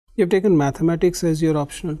You've taken mathematics as your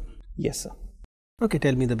optional? Yes, sir. Okay,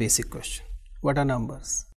 tell me the basic question. What are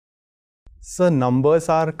numbers? So numbers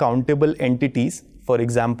are countable entities. For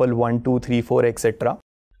example, 1, 2, 3, 4, etc.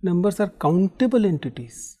 Numbers are countable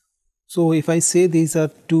entities. So if I say these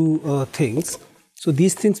are two things, so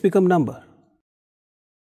these things become number.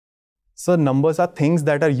 So numbers are things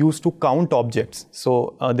that are used to count objects.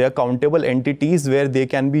 So they are countable entities where they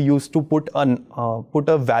can be used to put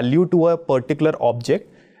a value to a particular object,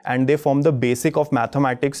 and they form the basic of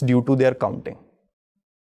mathematics due to their counting.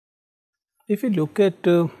 If you look at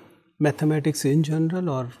mathematics in general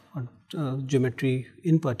or geometry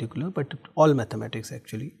in particular, but all mathematics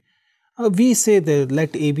actually, we say that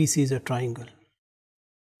let ABC is a triangle.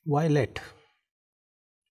 Why let?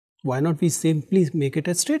 Why not we simply make it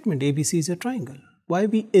a statement, ABC is a triangle? Why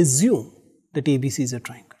we assume that ABC is a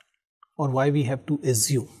triangle? Or why we have to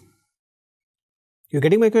assume? You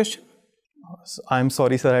getting my question? I'm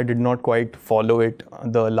sorry, sir, I did not quite follow it,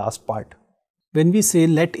 the last part. When we say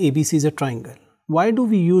let ABC is a triangle, why do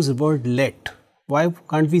we use the word let? Why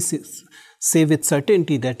can't we say with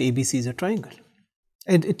certainty that ABC is a triangle?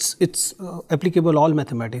 And it's applicable all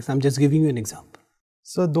mathematics. I'm just giving you an example.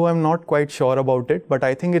 So though I'm not quite sure about it, but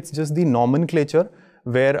I think it's just the nomenclature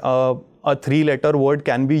where a three-letter word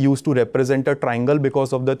can be used to represent a triangle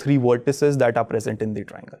because of the three vertices that are present in the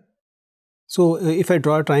triangle. So if I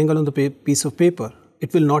draw a triangle on the piece of paper,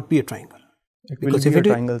 it will not be a triangle. It will be a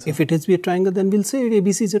triangle, sir. If it is a triangle, then we'll say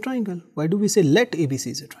ABC is a triangle. Why do we say let ABC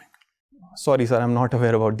is a triangle? Sorry, sir, I'm not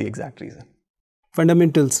aware about the exact reason.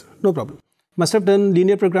 Fundamentals, no problem. Must have done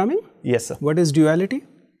linear programming? Yes, sir. What is duality?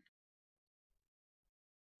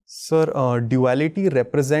 Sir, duality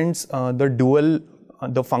represents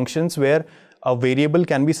the functions where a variable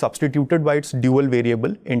can be substituted by its dual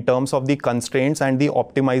variable in terms of the constraints and the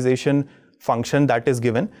optimization function that is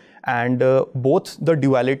given, and both the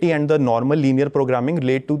duality and the normal linear programming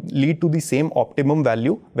lead to the same optimum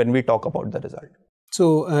value when we talk about the result.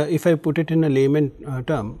 So if I put it in a layman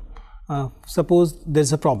term, suppose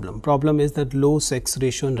there's a problem. Problem is that low sex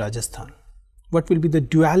ratio in Rajasthan. What will be the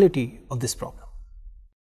duality of this problem?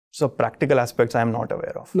 So practical aspects I am not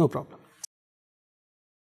aware of. No problem.